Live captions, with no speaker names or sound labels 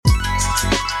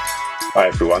Hi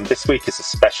everyone, this week is a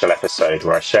special episode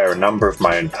where I share a number of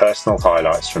my own personal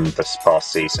highlights from this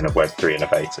past season of Web3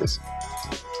 Innovators.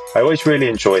 I always really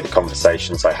enjoy the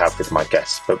conversations I have with my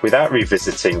guests, but without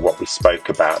revisiting what we spoke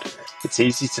about, it's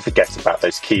easy to forget about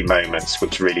those key moments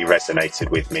which really resonated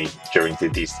with me during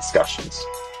these discussions.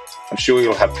 I'm sure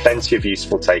you'll have plenty of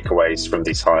useful takeaways from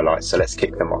these highlights, so let's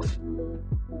kick them off.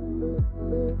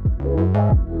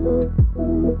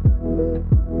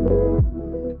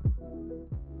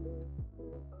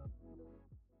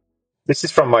 This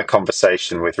is from my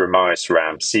conversation with Ramias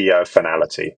Ram, CEO of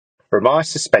Finality.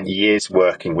 Ramias has spent years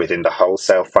working within the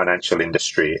wholesale financial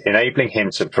industry, enabling him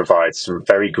to provide some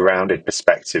very grounded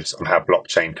perspectives on how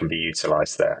blockchain can be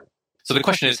utilized there. So the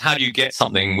question is, how do you get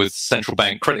something with central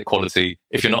bank credit quality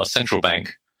if you're not a central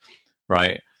bank,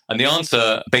 right? And the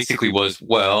answer basically was,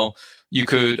 well, you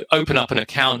could open up an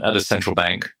account at a central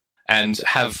bank and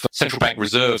have central bank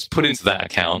reserves put into that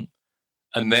account.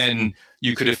 And then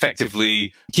you could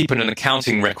effectively keep an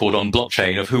accounting record on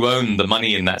blockchain of who owned the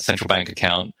money in that central bank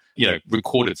account,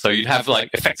 recorded. So you'd have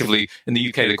effectively in the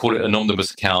UK, they call it an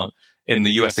omnibus account. In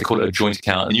the US, they call it a joint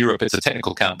account. In Europe, it's a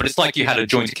technical account. But it's like you had a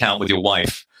joint account with your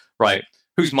wife, right?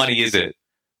 Whose money is it?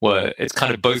 Well, it's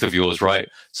kind of both of yours, right?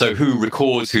 So who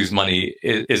records whose money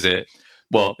is it?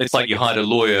 Well, it's like you hired a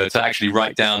lawyer to actually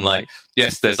write down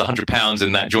yes, there's £100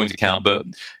 in that joint account, but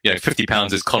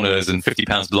 £50 is Connor's and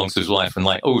 £50 belongs to his wife. And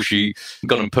she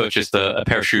gone and purchased a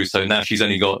pair of shoes, so now she's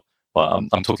only got. Well,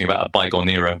 I'm talking about a bygone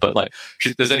era, but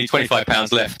there's only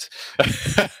 £25 left,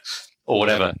 or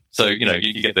whatever. So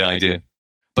you get the idea.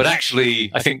 But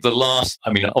actually, I think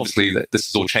obviously this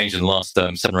has all changed in the last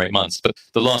 7 or 8 months, but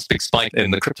the last big spike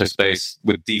in the crypto space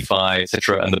with DeFi,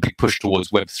 etc., and the big push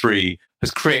towards Web3 has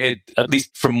created, at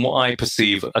least from what I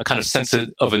perceive, a kind of sense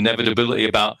of inevitability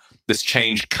about this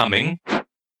change coming.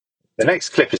 The next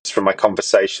clip is from my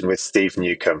conversation with Steve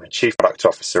Newcomb, Chief Product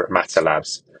Officer at Matter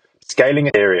Labs. Scaling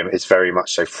Ethereum is very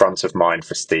much so front of mind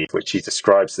for Steve, which he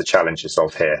describes the challenges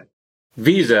of here.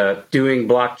 Visa doing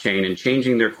blockchain and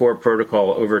changing their core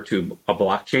protocol over to a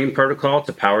blockchain protocol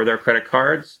to power their credit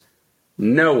cards?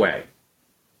 No way.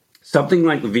 Something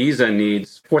like Visa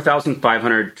needs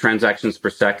 4,500 transactions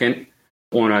per second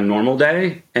on a normal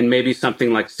day, and maybe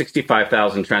something like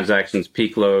 65,000 transactions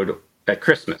peak load at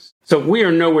Christmas. So we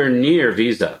are nowhere near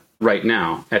Visa right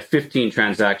now at 15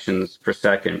 transactions per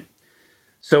second.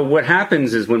 So what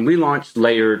happens is when we launch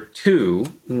layer 2,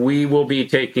 we will be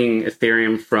taking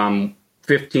Ethereum from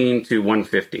 15 to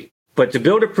 150. But to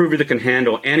build a prover that can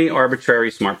handle any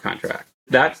arbitrary smart contract,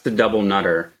 that's the double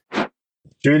nutter.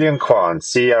 Julian Kwan,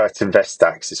 CEO at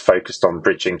Investax, is focused on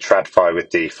bridging TradFi with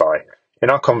DeFi. In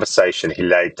our conversation, he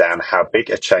laid down how big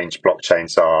a change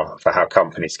blockchains are for how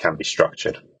companies can be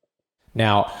structured.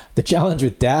 Now, the challenge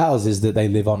with DAOs is that they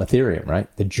live on Ethereum,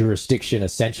 right? The jurisdiction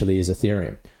essentially is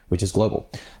Ethereum, which is global.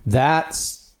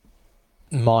 That's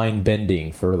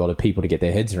mind-bending for a lot of people to get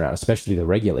their heads around, especially the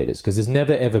regulators, because there's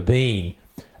never, ever been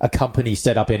a company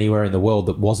set up anywhere in the world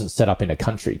that wasn't set up in a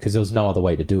country, because there was no other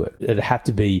way to do it. It had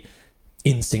to be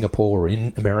in Singapore or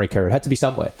in America. It had to be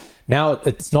somewhere. Now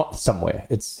it's not somewhere.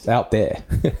 It's out there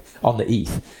on the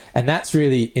ETH. And that's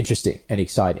really interesting and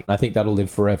exciting. I think that'll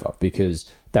live forever because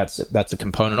that's a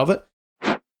component of it.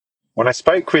 When I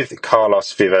spoke with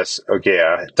Carlos Vivas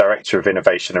Oguia, Director of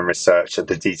Innovation and Research at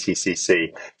the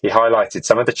DTCC, he highlighted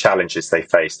some of the challenges they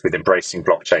faced with embracing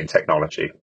blockchain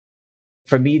technology.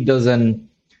 For me, it doesn't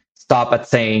stop at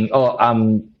saying,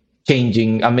 I'm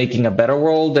making a better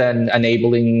world and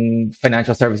enabling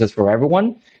financial services for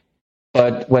everyone.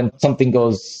 But when something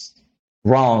goes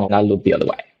wrong, I look the other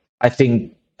way. I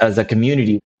think as a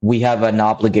community, we have an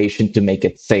obligation to make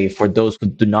it safe for those who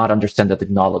do not understand the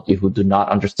technology, who do not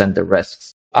understand the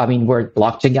risks. We're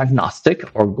blockchain agnostic.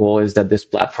 Our goal is that this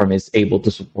platform is able to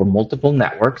support multiple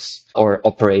networks or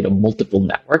operate on multiple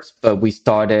networks, but we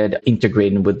started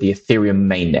integrating with the Ethereum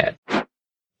mainnet.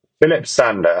 Philip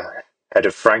Sander, head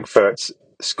of Frankfurt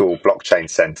School Blockchain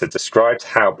Center, described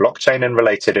how blockchain and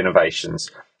related innovations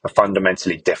are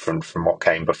fundamentally different from what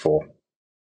came before.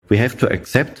 We have to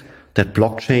accept that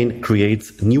blockchain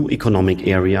creates new economic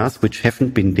areas which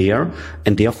haven't been there,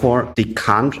 and therefore they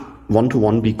can't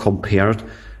one-to-one be compared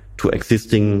to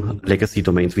existing legacy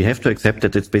domains. We have to accept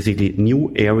that it's basically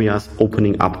new areas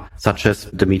opening up, such as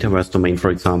the metaverse domain,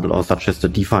 for example, or such as the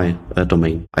DeFi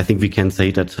domain. I think we can say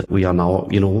that we are now,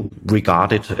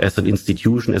 regarded as an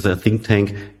institution, as a think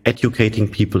tank, educating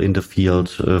people in the field,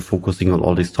 focusing on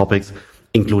all these topics,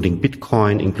 including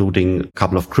Bitcoin, including a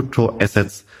couple of crypto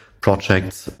assets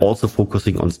projects, also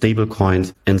focusing on stable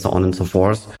coins and so on and so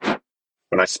forth.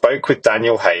 When I spoke with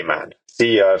Daniel Heyman,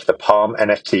 CEO of the Palm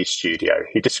NFT Studio.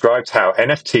 He described how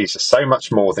NFTs are so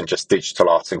much more than just digital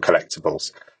art and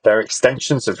collectibles. They're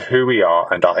extensions of who we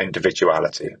are and our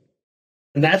individuality.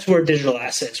 And that's where digital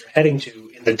assets are heading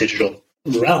to in the digital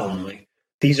realm. Like,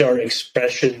 these are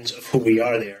expressions of who we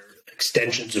are. They are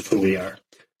extensions of who we are.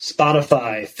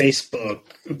 Spotify, Facebook,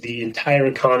 the entire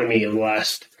economy of the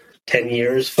last 10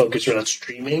 years focused around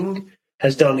streaming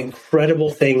has done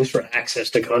incredible things for access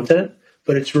to content,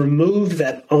 but it's removed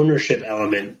that ownership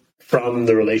element from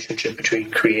the relationship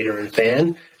between creator and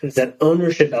fan. It's that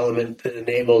ownership element that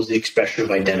enables the expression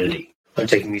of identity. On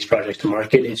taking these projects to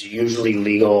market, it's usually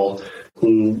legal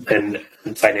and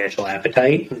financial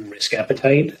appetite and risk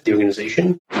appetite of the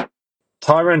organization.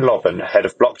 Tyrone Loven, head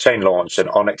of blockchain launch and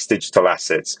Onyx Digital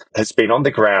Assets, has been on the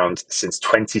ground since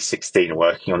 2016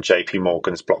 working on JP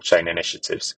Morgan's blockchain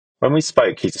initiatives. When we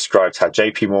spoke, he described how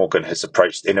JP Morgan has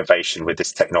approached innovation with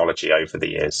this technology over the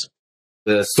years.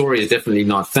 The story is definitely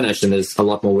not finished and there's a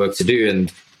lot more work to do,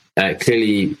 and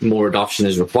clearly more adoption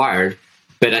is required.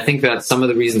 But I think that some of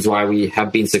the reasons why we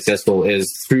have been successful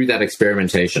is through that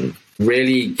experimentation.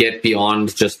 Really get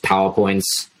beyond just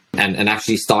PowerPoints and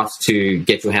actually start to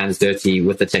get your hands dirty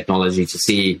with the technology to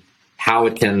see how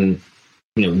it can,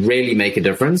 really make a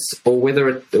difference, or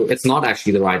whether it's not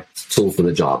actually the right tool for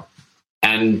the job.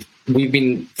 And we've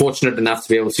been fortunate enough to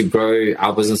be able to grow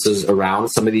our businesses around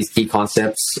some of these key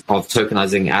concepts of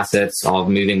tokenizing assets, of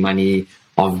moving money,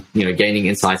 of gaining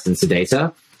insights into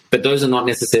data. But those are not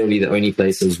necessarily the only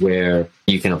places where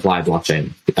you can apply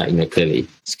blockchain, clearly.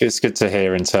 It's good to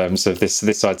hear in terms of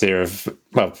this idea of,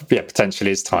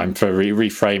 potentially it's time for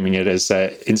reframing it as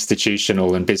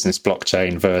institutional and business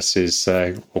blockchain versus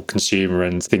or consumer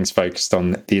and things focused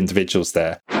on the individuals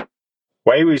there.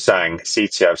 Wei-Wu Zhang,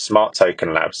 CTO of Smart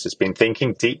Token Labs, has been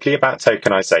thinking deeply about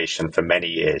tokenization for many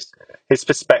years. His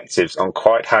perspectives on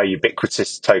quite how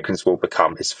ubiquitous tokens will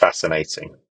become is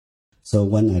fascinating. So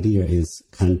one idea is,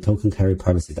 can token carry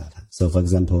privacy data? So for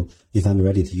example, if I'm a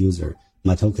Reddit user,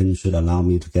 my token should allow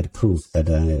me to get proof that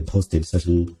I posted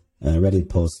certain Reddit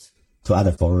posts to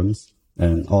other forums,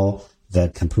 or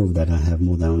that can prove that I have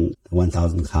more than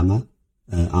 1,000 karma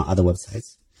on other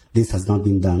websites. This has not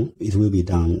been done. It will be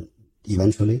done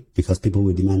eventually because people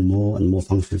will demand more and more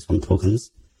functions from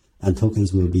tokens, and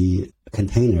tokens will be a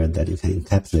container that you can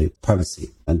encapsulate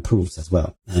privacy and proofs as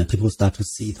well. People start to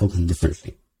see token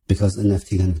differently, because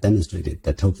NFT kind of demonstrated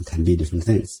that token can be different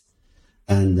things.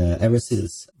 And ever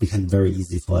since, it became very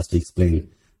easy for us to explain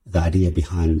the idea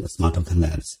behind Smart Token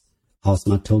Labs, how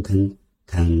Smart Token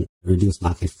can reduce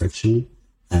market friction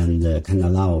and can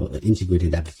allow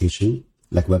integrated application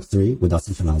like Web3 without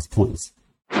centralized points.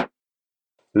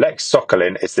 Lex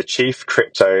Sokolin is the chief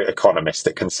crypto economist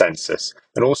at Consensus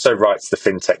and also writes the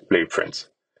FinTech Blueprint.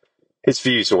 His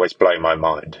views always blow my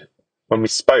mind. When we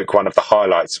spoke, one of the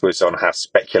highlights was on how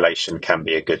speculation can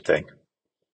be a good thing.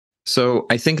 So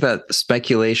I think that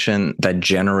speculation that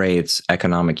generates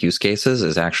economic use cases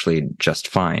is actually just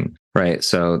fine, right?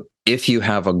 So if you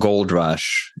have a gold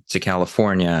rush to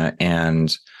California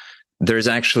and there's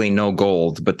actually no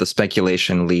gold, but the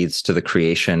speculation leads to the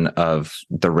creation of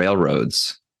the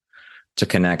railroads to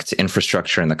connect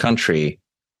infrastructure in the country,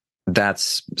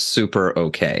 that's super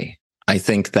okay. I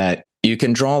think that you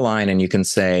can draw a line and you can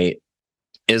say,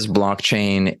 is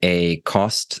blockchain a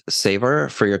cost saver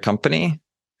for your company,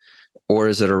 or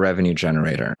is it a revenue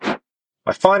generator?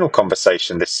 My final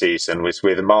conversation this season was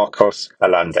with Marcos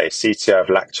Allende, CTO of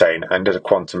LackChain and a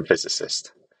quantum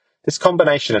physicist. This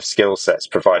combination of skill sets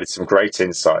provided some great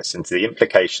insights into the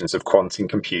implications of quantum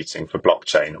computing for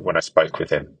blockchain when I spoke with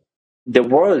him. The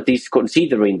world is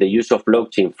considering the use of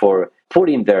blockchain for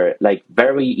putting their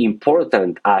very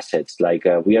important assets.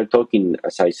 We are talking,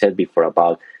 as I said before,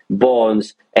 about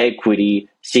bonds, equity,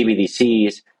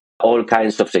 CBDCs, all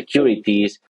kinds of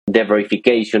securities, the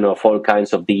verification of all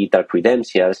kinds of digital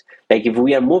credentials. If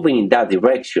we are moving in that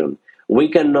direction, we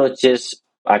cannot just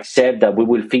accept that we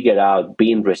will figure out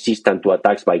being resistant to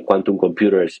attacks by quantum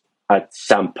computers at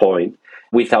some point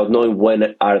without knowing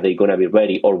when are they going to be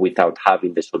ready, or without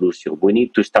having the solution. We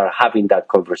need to start having that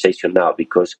conversation now,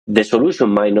 because the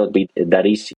solution might not be that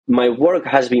easy. My work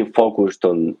has been focused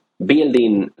on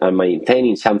building and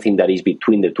maintaining something that is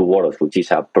between the two worlds, which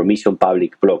is a permission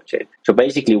public blockchain. So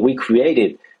basically, we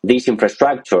created this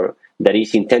infrastructure that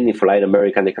is intended for Latin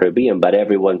America and the Caribbean, but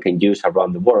everyone can use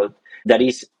around the world, that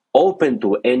is open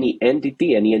to any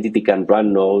entity. Any entity can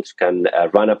run nodes, can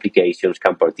run applications,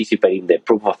 can participate in the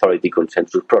Proof of Authority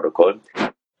consensus protocol.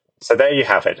 So there you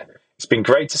have it. It's been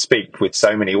great to speak with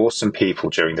so many awesome people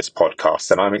during this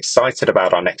podcast, and I'm excited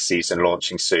about our next season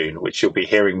launching soon, which you'll be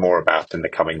hearing more about in the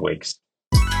coming weeks.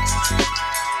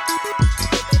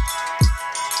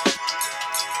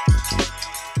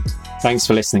 Thanks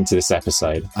for listening to this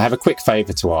episode. I have a quick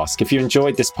favour to ask. If you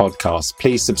enjoyed this podcast,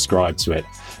 please subscribe to it.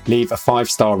 Leave a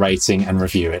 5-star rating and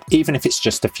review it. Even if it's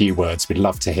just a few words, we'd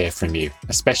love to hear from you,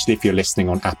 especially if you're listening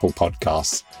on Apple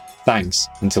Podcasts. Thanks.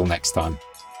 Until next time.